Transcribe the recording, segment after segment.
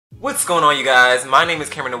What's going on, you guys? My name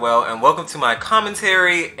is Noel and welcome to my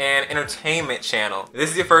commentary and entertainment channel. If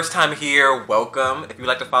this is your first time here, welcome. If you'd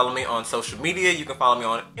like to follow me on social media, you can follow me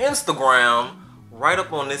on Instagram, right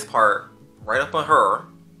up on this part, right up on her.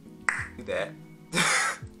 Do that.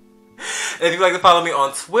 If you'd like to follow me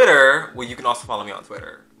on Twitter, well, you can also follow me on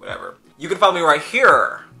Twitter, whatever. You can follow me right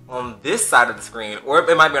here on this side of the screen, or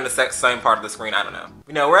it might be on the same part of the screen, I don't know.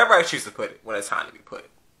 You know, wherever I choose to put it when it's time to be put.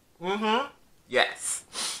 Yes.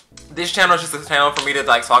 This channel is just a channel for me to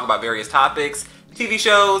like talk about various topics, TV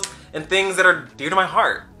shows, and things that are dear to my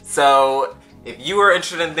heart. So if you are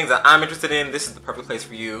interested in things that I'm interested in, this is the perfect place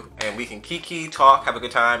for you, and we can kiki, talk, have a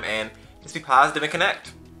good time, and just be positive and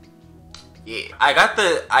connect. Yeah. I got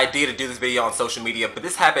the idea to do this video on social media, but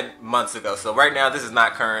this happened months ago, so right now this is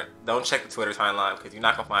not current. Don't check the Twitter timeline because you're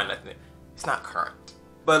not gonna find nothing. It's not current.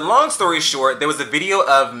 But long story short, there was a video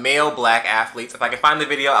of male black athletes. If I can find the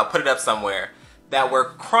video, I'll put it up somewhere, that were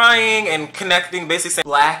crying and connecting, basically saying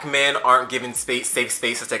black men aren't given safe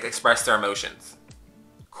spaces to express their emotions.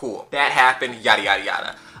 Cool. That happened, yada yada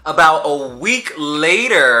yada. About a week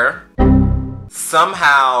later,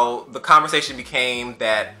 somehow the conversation became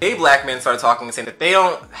that gay black men started talking and saying that they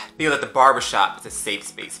don't feel that the barbershop is a safe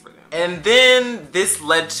space for them. And then this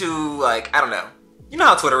led to, like, I don't know. You know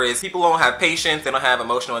how Twitter is. People don't have patience, they don't have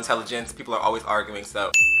emotional intelligence, people are always arguing,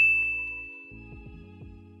 so.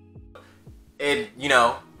 And, you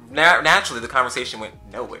know, naturally the conversation went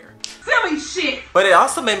nowhere. Silly shit! But it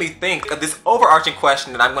also made me think of this overarching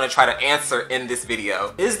question that I'm going to try to answer in this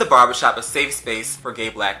video. Is the barbershop a safe space for gay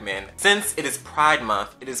black men? Since it is Pride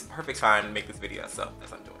Month, it is perfect time to make this video, so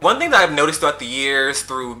that's what I'm doing. One thing that I've noticed throughout the years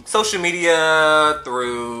through social media,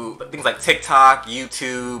 through things like TikTok,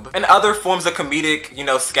 YouTube, and other forms of comedic, you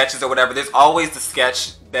know, sketches or whatever, there's always the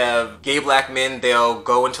sketch the gay black men, they'll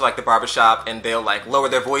go into like the barbershop and they'll like lower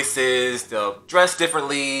their voices, they'll dress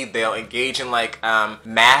differently, they'll engage in like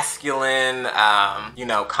masculine, you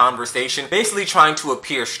know, conversation, basically trying to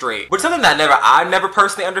appear straight. But something that I never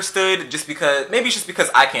personally understood, just because, maybe it's just because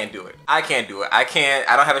I can't do it. I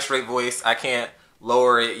don't have a straight voice, I can't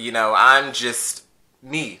lower it, you know, I'm just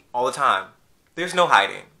me all the time. There's no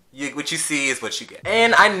hiding. What you see is what you get.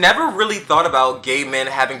 And I never really thought about gay men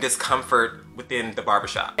having discomfort within the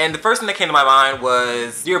barbershop. And the first thing that came to my mind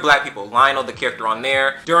was Dear Black People, Lionel, the character on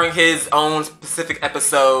there. During his own specific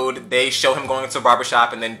episode, they show him going into a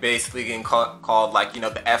barbershop and then basically getting called like, you know,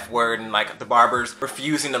 the F word, and like the barbers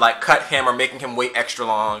refusing to like cut him or making him wait extra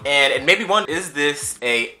long. And it made me wonder, is this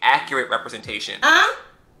a accurate representation?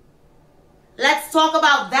 Let's talk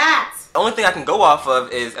about that. The only thing I can go off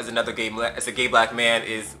of is, as a gay black man,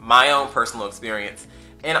 is my own personal experience.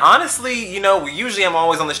 And honestly, you know, usually I'm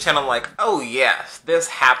always on this channel like, oh yes, this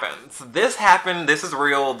happens. This happened, this is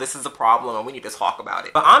real, this is a problem, and we need to talk about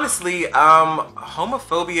it. But honestly,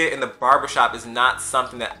 homophobia in the barbershop is not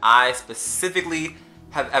something that I specifically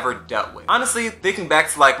have ever dealt with. Honestly, thinking back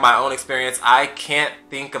to like my own experience, I can't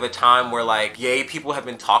think of a time where like gay people have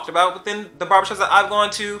been talked about within the barbershops that I've gone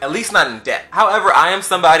to, at least not in depth. However, I am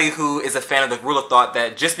somebody who is a fan of the rule of thought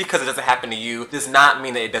that just because it doesn't happen to you does not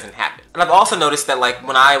mean that it doesn't happen. And I've also noticed that like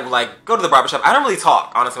when I like go to the barbershop, I don't really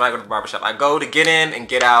talk, honestly, when I go to the barbershop. I go to get in and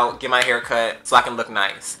get out, get my hair cut so I can look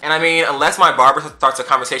nice. And I mean, unless my barber starts a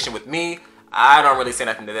conversation with me, I don't really say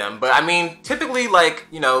nothing to them. But I mean, typically, like,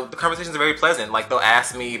 you know, the conversations are very pleasant. Like, they'll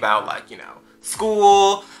ask me about, like, you know,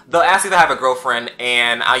 school. They'll ask me if I have a girlfriend,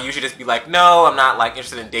 and I usually just be like, no, I'm not, like,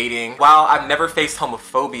 interested in dating. While I've never faced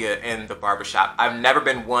homophobia in the barbershop, I've never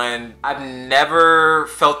been one. I've never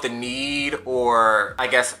felt the need, or I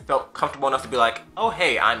guess felt comfortable enough to be like, oh,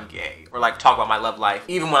 hey, I'm gay, or like talk about my love life,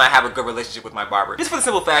 even when I have a good relationship with my barber. Just for the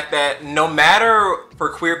simple fact that no matter, for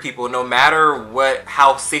queer people, no matter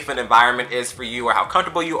how safe an environment is for you, or how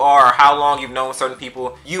comfortable you are, or how long you've known certain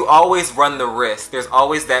people, you always run the risk. There's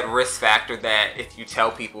always that risk factor that if you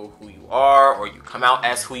tell people who you are, or you come out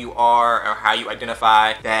as who you are, or how you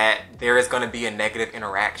identify, that there is going to be a negative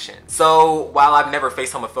interaction. So while I've never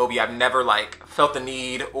faced homophobia, I've never like felt the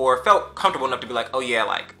need or felt comfortable enough to be like, oh yeah,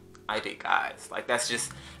 like I date guys. Like, that's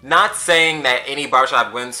just not saying that any barbershop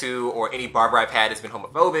I've went to or any barber I've had has been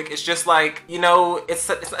homophobic. It's just like, you know, it's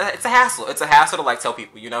a hassle. It's a hassle to like tell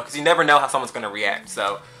people, you know, because you never know how someone's going to react.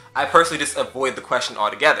 So I personally just avoid the question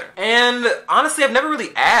altogether. And honestly, I've never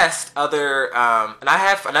really asked other, and I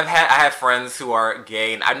have friends who are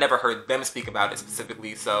gay, and I've never heard them speak about it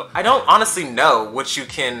specifically, so I don't honestly know what you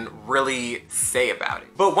can really say about it.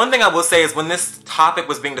 But one thing I will say is when this topic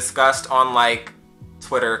was being discussed on like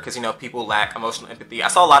Twitter because, you know, people lack emotional empathy. I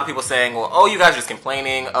saw a lot of people saying, well, oh, you guys are just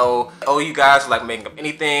complaining. Oh, you guys are like making up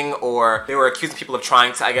anything. Or they were accusing people of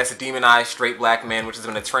trying to, I guess, demonize straight black men, which has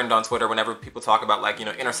been a trend on Twitter whenever people talk about, like, you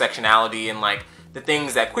know, intersectionality and like the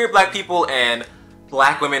things that queer black people and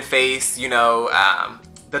black women face. You know,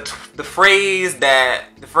 the phrase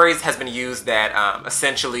has been used that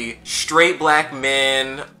essentially straight black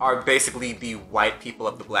men are basically the white people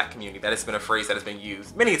of the black community. That has been a phrase that has been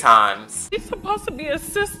used many times. It's supposed to be a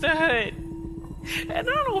sisterhood, and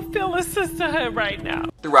I don't feel a sisterhood right now.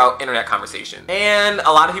 Throughout internet conversation. And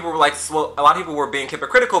a lot of people were like, well, a lot of people were being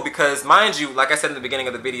hypocritical because, mind you, like I said in the beginning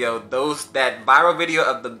of the video, that viral video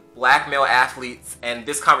of the black male athletes and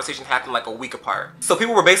this conversation happened like a week apart. So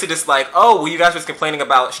people were basically just like, oh, well, you guys were just complaining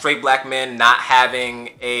about straight black men not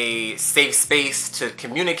having a safe space to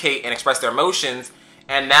communicate and express their emotions,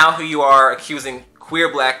 and now here you are accusing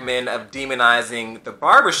queer black men of demonizing the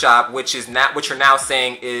barbershop, which you're now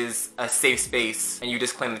saying is a safe space, and you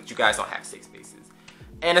just claim that you guys don't have safe spaces.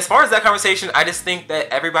 And as far as that conversation, I just think that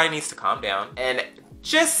everybody needs to calm down and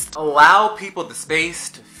just allow people the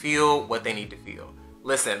space to feel what they need to feel.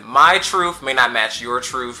 Listen, my truth may not match your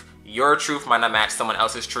truth might not match someone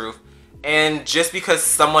else's truth, and just because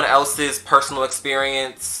someone else's personal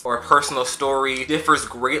experience or personal story differs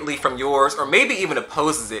greatly from yours, or maybe even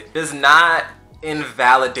opposes it, does not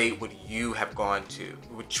invalidate what you have gone through.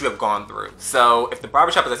 So if the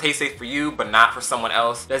barbershop is a safe space for you but not for someone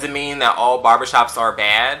else, does it mean that all barbershops are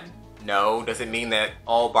bad? No. Does it mean that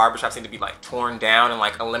all barbershops need to be like torn down and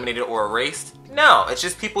like eliminated or erased? No. It's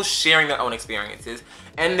just people sharing their own experiences,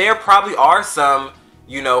 and there probably are some,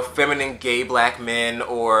 you know, feminine gay black men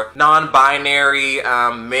or non-binary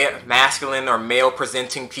masculine or male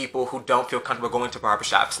presenting people who don't feel comfortable going to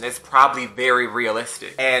barbershops, and it's probably very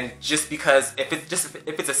realistic. And just because if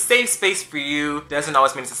it's a safe space for you doesn't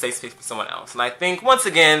always mean it's a safe space for someone else. And I think, once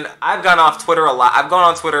again, I've gone off Twitter a lot. I've gone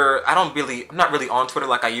on Twitter. I'm not really on Twitter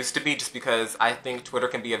like I used to be, just because I think Twitter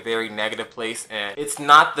can be a very negative place, and it's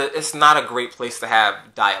not a great place to have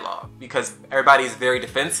dialogue, because everybody is very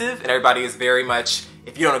defensive and everybody is very much,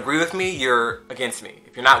 if you don't agree with me, you're against me.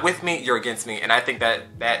 If you're not with me, you're against me. And I think that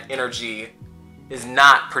energy is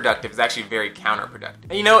not productive. It's actually very counterproductive.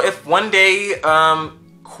 And you know, if one day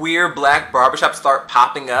queer black barbershops start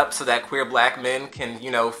popping up so that queer black men can, you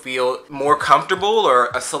know, feel more comfortable, or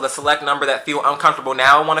a select number that feel uncomfortable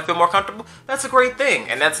now want to feel more comfortable, that's a great thing.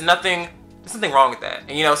 And there's nothing wrong with that.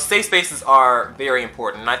 And you know, safe spaces are very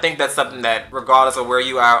important. And I think that's something that, regardless of where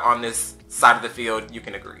you are on this side of the field, you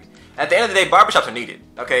can agree. At the end of the day, barbershops are needed,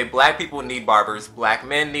 okay? Black people need barbers, black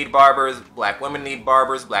men need barbers, black women need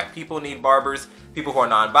barbers, black people need barbers, people who are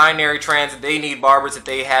non-binary, trans, they need barbers if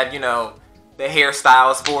they have, you know, the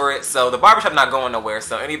hairstyles for it. So the barbershop not going nowhere.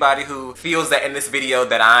 So anybody who feels that in this video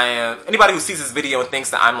that anybody who sees this video and thinks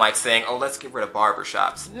that I'm like saying, oh, let's get rid of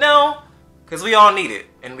barbershops. No, because we all need it,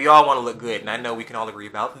 and we all want to look good, and I know we can all agree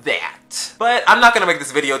about that. But I'm not going to make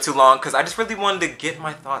this video too long, because I just really wanted to get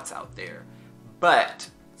my thoughts out there.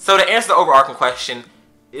 So to answer the overarching question,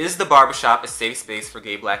 is the barbershop a safe space for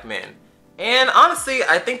gay black men? And honestly,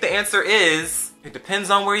 I think the answer is, it depends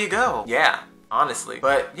on where you go. Yeah, honestly.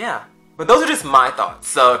 But yeah. But those are just my thoughts.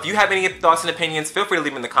 So if you have any thoughts and opinions, feel free to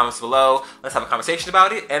leave them in the comments below. Let's have a conversation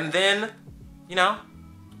about it. And then, you know,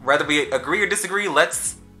 whether we agree or disagree,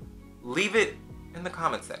 let's leave it in the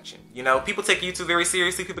comment section. You know, people take YouTube very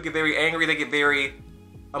seriously. People get very angry. They get very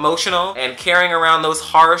emotional, and carrying around those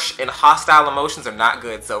harsh and hostile emotions are not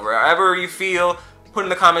good. So wherever you feel, put in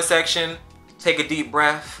the comment section, take a deep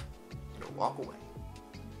breath, and walk away.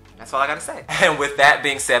 That's all I gotta say. And with that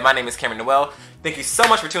being said, my name is Noel. Thank you so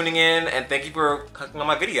much for tuning in, and thank you for clicking on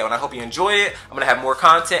my video, and I hope you enjoy it. I'm gonna have more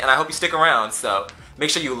content, and I hope you stick around. So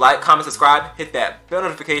make sure you like, comment, subscribe, hit that bell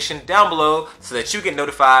notification down below so that you get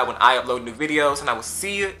notified when I upload new videos, and I will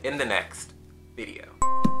see you in the next video.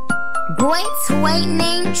 Boy toy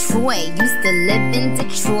named Troy used to live in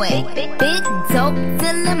Detroit. Big dope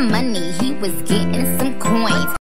dealing money, he was getting some coins.